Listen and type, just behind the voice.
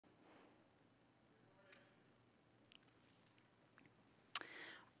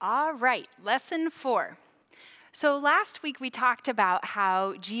All right, lesson 4. So last week we talked about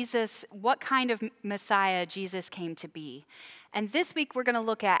how what kind of Messiah Jesus came to be. And this week we're going to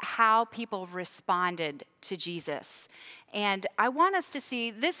look at how people responded to Jesus. And I want us to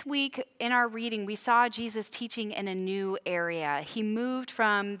see, this week in our reading, we saw Jesus teaching in a new area. He moved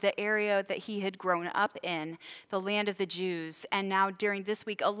from the area that he had grown up in, the land of the Jews. And now during this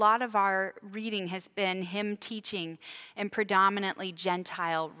week, a lot of our reading has been him teaching in predominantly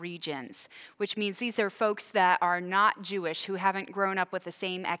Gentile regions, which means these are folks that are not Jewish, who haven't grown up with the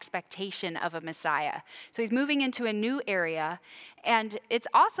same expectation of a Messiah. So he's moving into a new area. And it's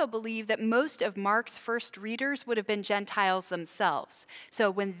also believed that most of Mark's first readers would have been Gentiles themselves. So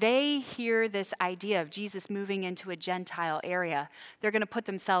when they hear this idea of Jesus moving into a Gentile area, they're going to put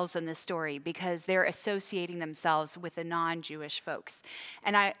themselves in this story because they're associating themselves with the non-Jewish folks.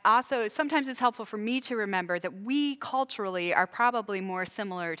 And sometimes it's helpful for me to remember that we culturally are probably more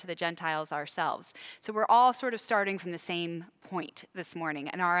similar to the Gentiles ourselves. So we're all sort of starting from the same point this morning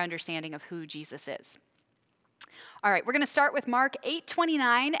in our understanding of who Jesus is. All right, we're going to start with Mark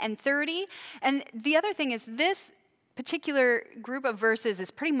 8:29 and 30. And the other thing is this particular group of verses is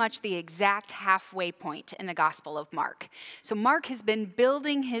pretty much the exact halfway point in the Gospel of Mark. So Mark has been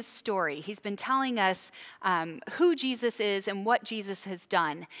building his story. He's been telling us who Jesus is and what Jesus has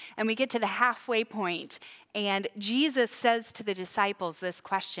done. And we get to the halfway point, and Jesus says to the disciples this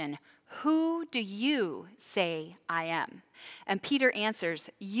question: "Who do you say I am?" And Peter answers,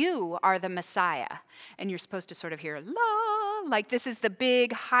 "You are the Messiah." And you're supposed to sort of hear, la, like this is the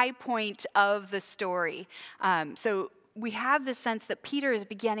big high point of the story. So we have the sense that Peter is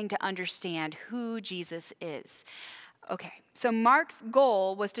beginning to understand who Jesus is. Okay, so Mark's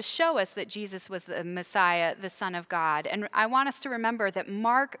goal was to show us that Jesus was the Messiah, the Son of God. And I want us to remember that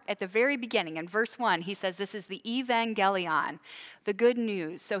Mark, at the very beginning, in verse 1, he says this is the Evangelion, the good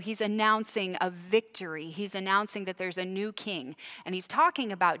news. So he's announcing a victory. He's announcing that there's a new king. And he's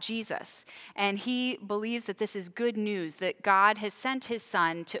talking about Jesus. And he believes that this is good news, that God has sent his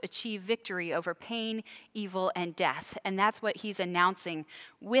Son to achieve victory over pain, evil, and death. And that's what he's announcing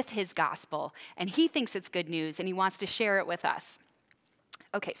with his gospel. And he thinks it's good news, and he wants to share it with us.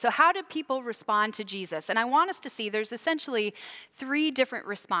 Okay, so how did people respond to Jesus? And I want us to see there's essentially 3 different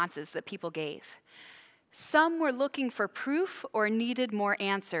responses that people gave. Some were looking for proof or needed more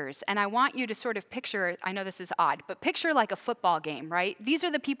answers. And I want you to sort of picture, I know this is odd, but picture like a football game, right? These are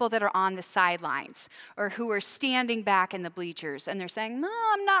the people that are on the sidelines or who are standing back in the bleachers. And they're saying, no,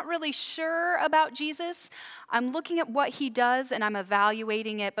 I'm not really sure about Jesus. I'm looking at what he does and I'm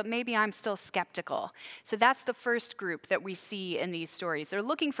evaluating it, but maybe I'm still skeptical. So that's the first group that we see in these stories. They're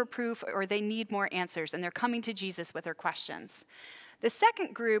looking for proof or they need more answers, and they're coming to Jesus with their questions. The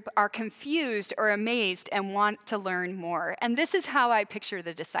second group are confused or amazed and want to learn more. And this is how I picture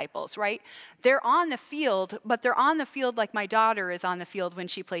the disciples, right? They're on the field, but they're on the field like my daughter is on the field when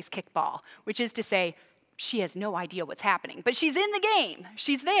she plays kickball, which is to say, she has no idea what's happening, but she's in the game.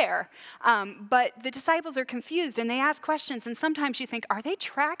 She's there. But the disciples are confused and they ask questions. And sometimes you think, are they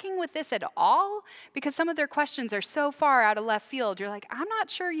tracking with this at all? Because some of their questions are so far out of left field. You're like, I'm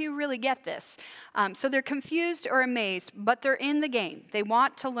not sure you really get this. So they're confused or amazed, but they're in the game. They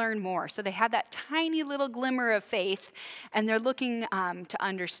want to learn more. So they have that tiny little glimmer of faith and they're looking to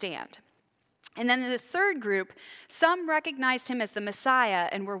understand. And then in this third group, some recognized him as the Messiah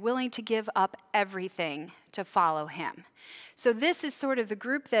and were willing to give up everything to follow him. So this is sort of the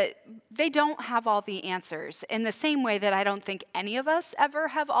group that they don't have all the answers, in the same way that I don't think any of us ever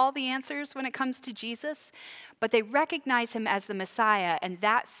have all the answers when it comes to Jesus, but they recognize him as the Messiah, and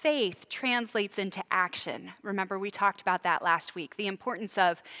that faith translates into action. Remember, we talked about that last week, the importance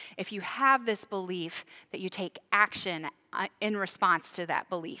of if you have this belief that you take action in response to that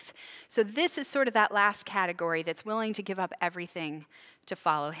belief. So this is sort of that last category that's willing to give up everything to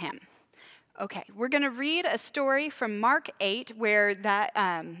follow him. Okay, we're going to read a story from Mark 8 where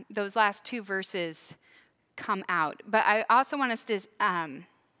those last 2 verses come out. But I also want us to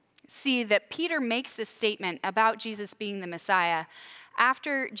see that Peter makes this statement about Jesus being the Messiah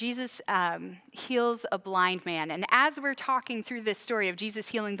after Jesus heals a blind man. And as we're talking through this story of Jesus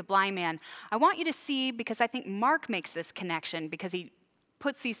healing the blind man, I want you to see, because I think Mark makes this connection because he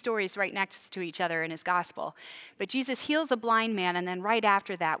puts these stories right next to each other in his gospel. But Jesus heals a blind man, and then right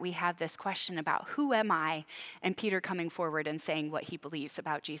after that, we have this question about who am I? And Peter coming forward and saying what he believes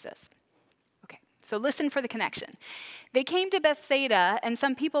about Jesus. Okay, so listen for the connection. They came to Bethsaida, and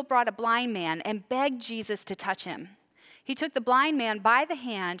some people brought a blind man and begged Jesus to touch him. He took the blind man by the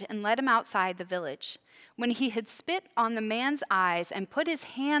hand and led him outside the village. When he had spit on the man's eyes and put his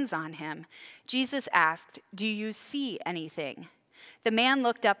hands on him, Jesus asked, "Do you see anything?" The man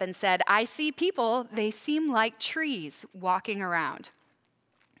looked up and said, "I see people. They seem like trees walking around."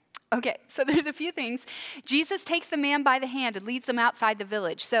 Okay, so there's a few things. Jesus takes the man by the hand and leads them outside the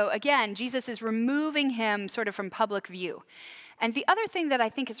village. So again, Jesus is removing him sort of from public view. And the other thing that I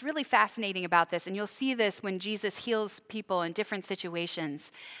think is really fascinating about this, and you'll see this when Jesus heals people in different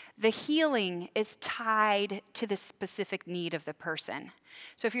situations, the healing is tied to the specific need of the person.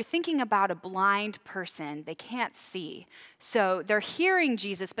 So if you're thinking about a blind person, they can't see. So they're hearing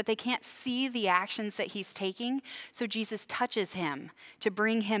Jesus, but they can't see the actions that he's taking. So Jesus touches him to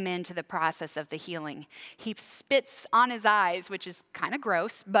bring him into the process of the healing. He spits on his eyes, which is kind of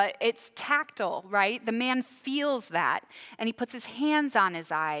gross, but it's tactile, right? The man feels that, and he puts his hands on his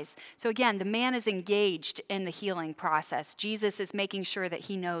eyes. So again, the man is engaged in the healing process. Jesus is making sure that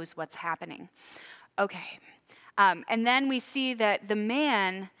he knows what's happening. Okay. And then we see that the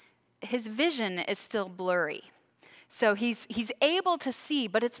man, his vision is still blurry. So he's able to see,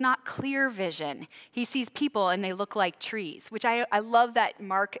 but it's not clear vision. He sees people and they look like trees, which I love that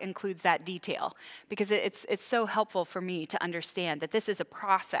Mark includes that detail because it's so helpful for me to understand that this is a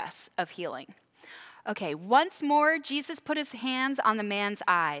process of healing. Okay, once more, Jesus put his hands on the man's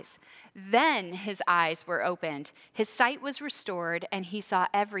eyes. Then his eyes were opened. His sight was restored, and he saw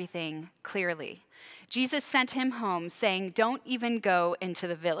everything clearly. Jesus sent him home, saying, "Don't even go into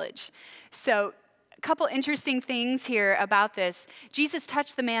the village." So a couple interesting things here about this. Jesus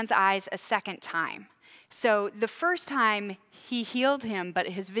touched the man's eyes a second time. So the first time he healed him, but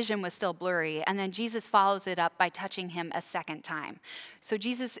his vision was still blurry. And then Jesus follows it up by touching him a second time. So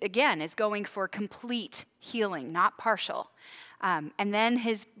Jesus, again, is going for complete healing, not partial. And then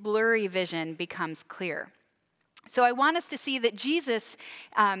his blurry vision becomes clear. So I want us to see that Jesus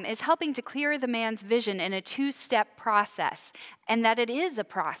is helping to clear the man's vision in a two-step process, and that it is a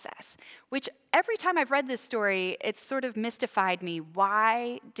process, which every time I've read this story, it's sort of mystified me.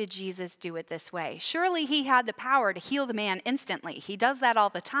 Why did Jesus do it this way? Surely he had the power to heal the man instantly. He does that all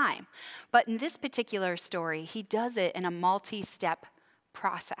the time. But in this particular story, he does it in a multi-step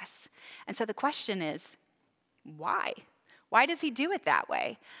process. And so the question is, why? Why does he do it that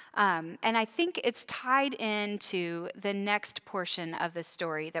way? And I think it's tied into the next portion of the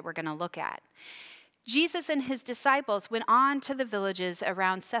story that we're going to look at. Jesus and his disciples went on to the villages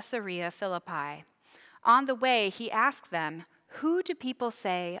around Caesarea Philippi. On the way, he asked them, "Who do people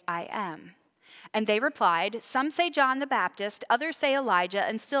say I am?" And they replied, "Some say John the Baptist, others say Elijah,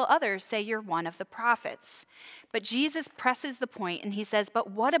 and still others say you're one of the prophets." But Jesus presses the point and he says, "But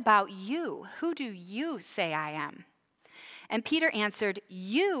what about you? Who do you say I am?" And Peter answered,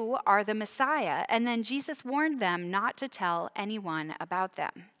 "You are the Messiah." And then Jesus warned them not to tell anyone about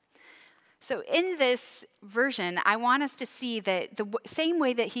them. So in this version, I want us to see that the same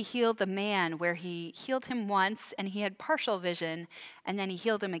way that he healed the man, where he healed him once and he had partial vision, and then he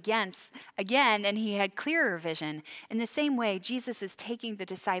healed him again and he had clearer vision. In the same way, Jesus is taking the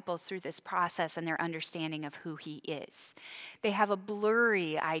disciples through this process and their understanding of who he is. They have a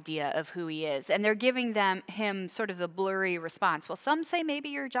blurry idea of who he is, and they're giving him sort of the blurry response. Well, some say maybe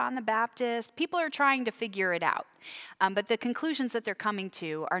you're John the Baptist. People are trying to figure it out, but the conclusions that they're coming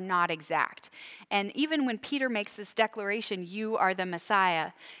to are not exact. And even when Peter makes this declaration, "You are the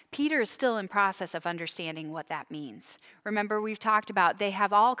Messiah," Peter is still in process of understanding what that means. Remember, we've talked about they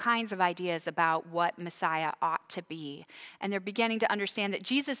have all kinds of ideas about what Messiah ought to be. And they're beginning to understand that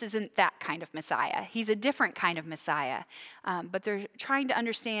Jesus isn't that kind of Messiah. He's a different kind of Messiah. But they're trying to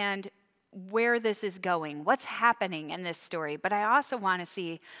understand where this is going, what's happening in this story. But I also want to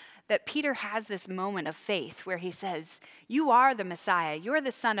see that Peter has this moment of faith where he says, "You are the Messiah. You're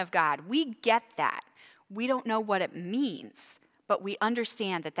the Son of God. We get that. We don't know what it means, but we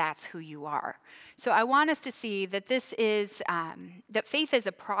understand that that's who you are." So I want us to see that this is, that faith is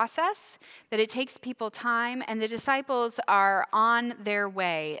a process, that it takes people time, and the disciples are on their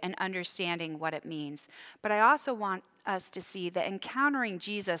way in understanding what it means. But I also want us to see that encountering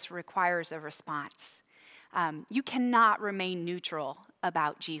Jesus requires a response. You cannot remain neutral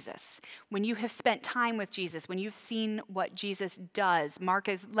about Jesus. When you have spent time with Jesus, when you've seen what Jesus does, Mark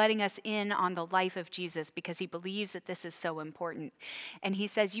is letting us in on the life of Jesus because he believes that this is so important. And he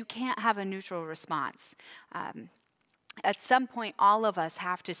says you can't have a neutral response. At some point, all of us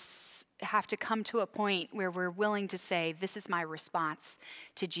have to come to a point where we're willing to say, "This is my response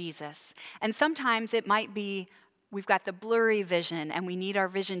to Jesus." And sometimes it might be we've got the blurry vision and we need our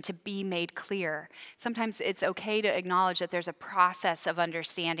vision to be made clear. Sometimes it's okay to acknowledge that there's a process of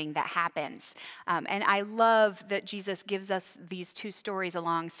understanding that happens. And I love that Jesus gives us these two stories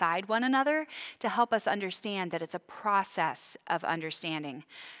alongside one another to help us understand that it's a process of understanding.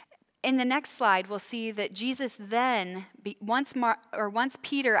 In the next slide, we'll see that Jesus then, once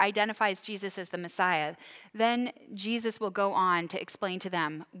Peter identifies Jesus as the Messiah, then Jesus will go on to explain to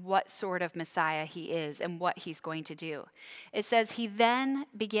them what sort of Messiah he is and what he's going to do. It says, he then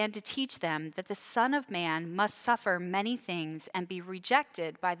began to teach them that the Son of Man must suffer many things and be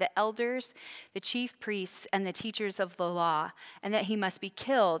rejected by the elders, the chief priests, and the teachers of the law, and that he must be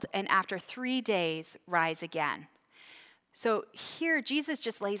killed and after 3 days rise again. So here, Jesus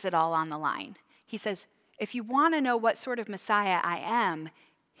just lays it all on the line. He says, if you want to know what sort of Messiah I am,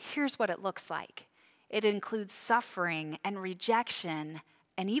 here's what it looks like. It includes suffering and rejection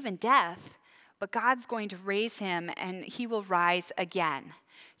and even death, but God's going to raise him and he will rise again.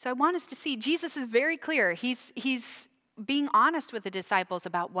 So I want us to see Jesus is very clear. He's being honest with the disciples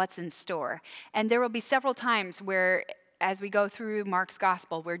about what's in store. And there will be several times where, as we go through Mark's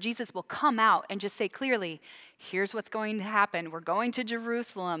gospel, where Jesus will come out and just say clearly, here's what's going to happen. We're going to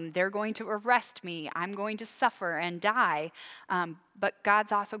Jerusalem. They're going to arrest me. I'm going to suffer and die. But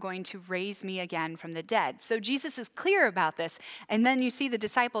God's also going to raise me again from the dead. So Jesus is clear about this. And then you see the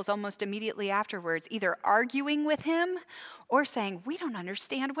disciples almost immediately afterwards either arguing with him or saying, we don't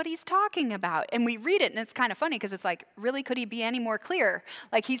understand what he's talking about. And we read it, and it's kind of funny because it's like, really, could he be any more clear?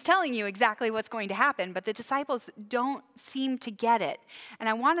 Like, he's telling you exactly what's going to happen, but the disciples don't seem to get it. And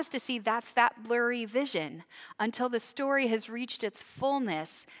I want us to see that's that blurry vision. Until the story has reached its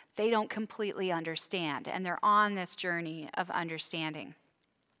fullness, they don't completely understand, and they're on this journey of understanding.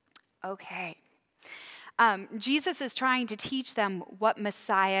 Okay. Jesus is trying to teach them what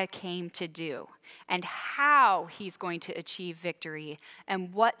Messiah came to do and how he's going to achieve victory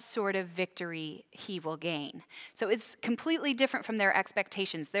and what sort of victory he will gain. So it's completely different from their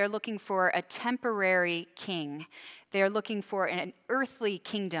expectations. They're looking for a temporary king. They're looking for an earthly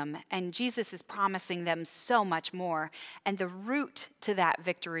kingdom, and Jesus is promising them so much more. And the route to that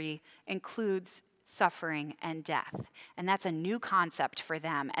victory includes suffering and death. And that's a new concept for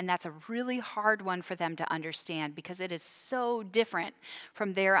them. And that's a really hard one for them to understand because it is so different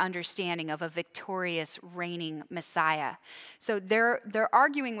from their understanding of a victorious reigning Messiah. So they're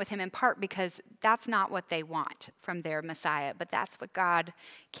arguing with him in part because that's not what they want from their Messiah, but that's what God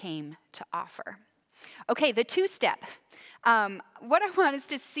came to offer. Okay, the two-step. What I want us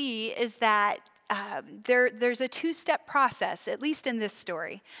to see is that there's a two-step process, at least in this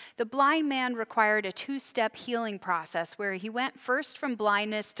story. The blind man required a two-step healing process where he went first from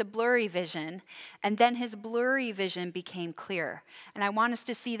blindness to blurry vision, and then his blurry vision became clear. And I want us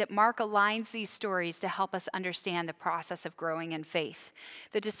to see that Mark aligns these stories to help us understand the process of growing in faith.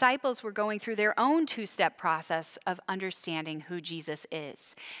 The disciples were going through their own two-step process of understanding who Jesus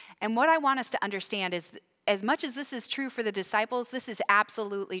is. And what I want us to understand is as much as this is true for the disciples, this is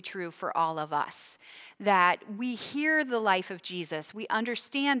absolutely true for all of us. That we hear the life of Jesus, we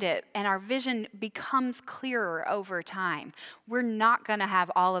understand it, and our vision becomes clearer over time. We're not going to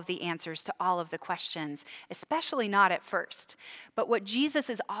have all of the answers to all of the questions, especially not at first. But what Jesus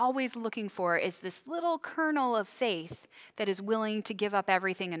is always looking for is this little kernel of faith that is willing to give up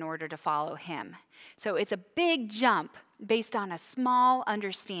everything in order to follow him. So it's a big jump based on a small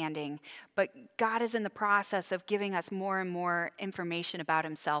understanding, but God is in the process of giving us more and more information about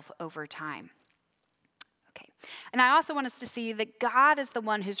himself over time. Okay, and I also want us to see that God is the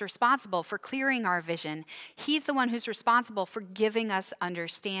one who's responsible for clearing our vision. He's the one who's responsible for giving us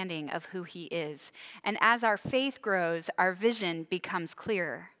understanding of who he is. And as our faith grows, our vision becomes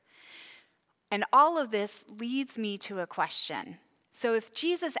clearer. And all of this leads me to a question. So if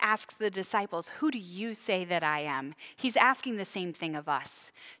Jesus asks the disciples, who do you say that I am? He's asking the same thing of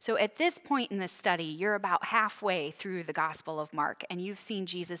us. So at this point in the study, you're about halfway through the Gospel of Mark, and you've seen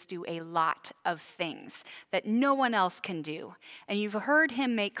Jesus do a lot of things that no one else can do. And you've heard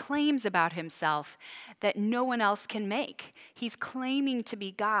him make claims about himself that no one else can make. He's claiming to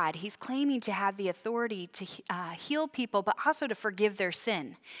be God. He's claiming to have the authority to heal people, but also to forgive their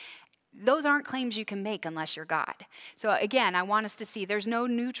sin. Those aren't claims you can make unless you're God. So again, I want us to see there's no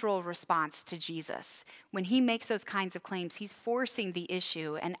neutral response to Jesus. When he makes those kinds of claims, he's forcing the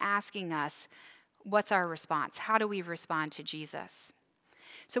issue and asking us, what's our response? How do we respond to Jesus?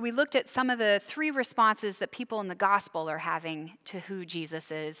 So we looked at some of the three responses that people in the gospel are having to who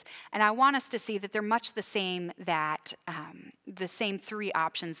Jesus is. And I want us to see that they're much the same the same three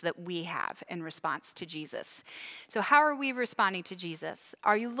options that we have in response to Jesus. So how are we responding to Jesus?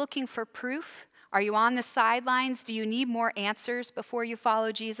 Are you looking for proof? Are you on the sidelines? Do you need more answers before you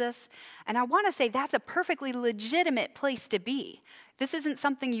follow Jesus? And I want to say that's a perfectly legitimate place to be. This isn't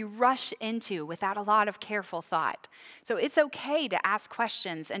something you rush into without a lot of careful thought. So it's okay to ask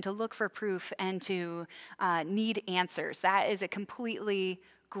questions and to look for proof and to need answers. That is a completely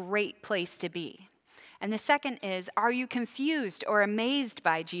great place to be. And the second is, are you confused or amazed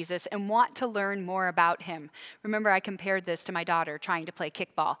by Jesus and want to learn more about him? Remember, I compared this to my daughter trying to play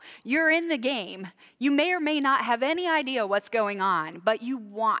kickball. You're in the game. You may or may not have any idea what's going on, but you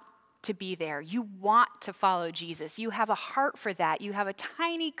want to be there. You want to follow Jesus. You have a heart for that. You have a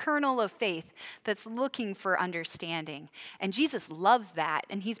tiny kernel of faith that's looking for understanding. And Jesus loves that,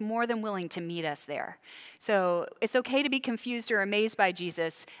 and he's more than willing to meet us there. So it's okay to be confused or amazed by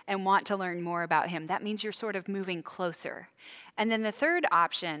Jesus and want to learn more about him. That means you're sort of moving closer. And then the third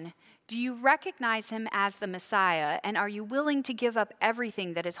option, do you recognize him as the Messiah, and are you willing to give up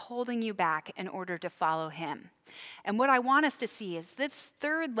everything that is holding you back in order to follow him? And what I want us to see is this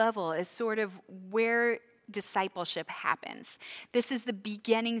third level is sort of where discipleship happens. This is the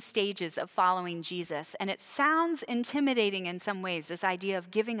beginning stages of following Jesus. And it sounds intimidating in some ways, this idea of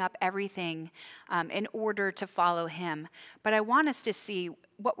giving up everything in order to follow him. But I want us to see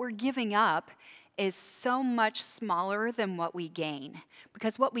what we're giving up is so much smaller than what we gain.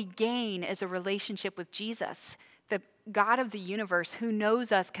 Because what we gain is a relationship with Jesus, the God of the universe who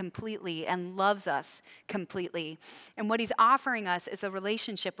knows us completely and loves us completely. And what he's offering us is a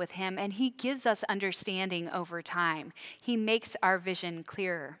relationship with him, and he gives us understanding over time. He makes our vision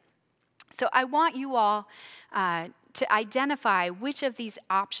clearer. So I want you all to identify which of these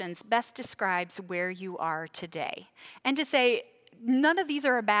options best describes where you are today. And to say, none of these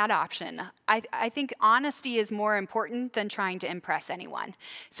are a bad option. I think honesty is more important than trying to impress anyone.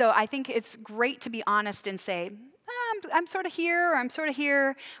 So I think it's great to be honest and say, I'm sort of here, or I'm sort of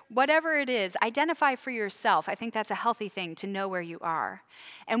here. Whatever it is, identify for yourself. I think that's a healthy thing to know where you are.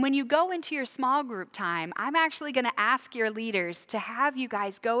 And when you go into your small group time, I'm actually going to ask your leaders to have you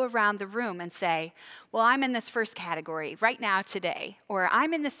guys go around the room and say, well, I'm in this first category right now today, or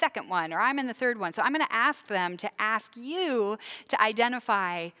I'm in the second one, or I'm in the third one. So I'm going to ask them to ask you to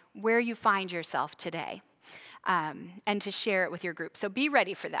identify where you find yourself today and to share it with your group. So be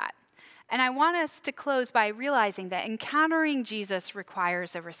ready for that. And I want us to close by realizing that encountering Jesus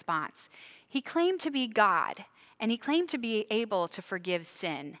requires a response. He claimed to be God, and he claimed to be able to forgive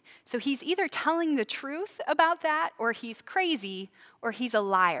sin. So he's either telling the truth about that, or he's crazy, or he's a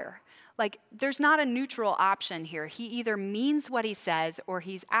liar. Like, there's not a neutral option here. He either means what he says, or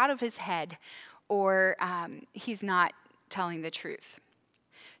he's out of his head, or he's not telling the truth.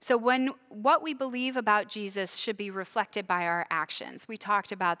 So what we believe about Jesus should be reflected by our actions. We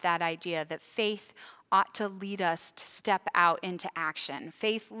talked about that idea that faith ought to lead us to step out into action.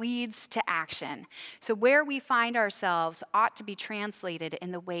 Faith leads to action. So where we find ourselves ought to be translated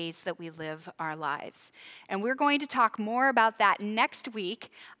in the ways that we live our lives. And we're going to talk more about that next week.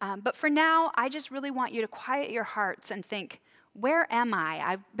 But for now, I just really want you to quiet your hearts and think, where am I?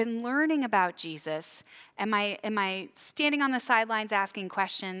 I've been learning about Jesus. Am I standing on the sidelines asking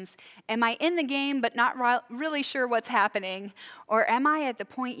questions? Am I in the game but not really sure what's happening? Or am I at the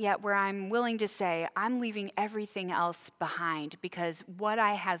point yet where I'm willing to say, I'm leaving everything else behind because what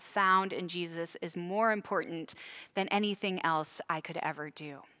I have found in Jesus is more important than anything else I could ever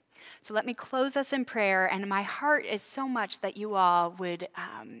do? So let me close us in prayer, and my heart is so much that you all would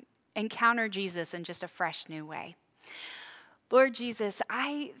encounter Jesus in just a fresh new way. Lord Jesus,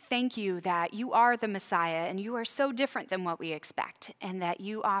 I thank you that you are the Messiah and you are so different than what we expect, and that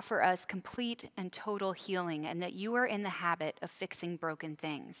you offer us complete and total healing, and that you are in the habit of fixing broken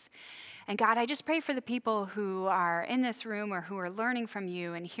things. And God, I just pray for the people who are in this room or who are learning from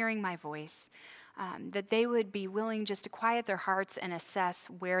you and hearing my voice, that they would be willing just to quiet their hearts and assess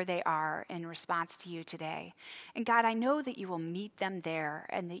where they are in response to you today. And God, I know that you will meet them there,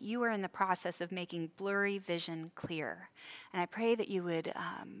 and that you are in the process of making blurry vision clear. And I pray that you would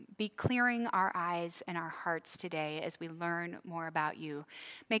be clearing our eyes and our hearts today as we learn more about you.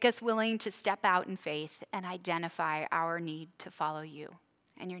 Make us willing to step out in faith and identify our need to follow you.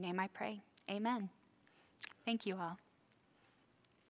 In your name I pray. Amen. Thank you all.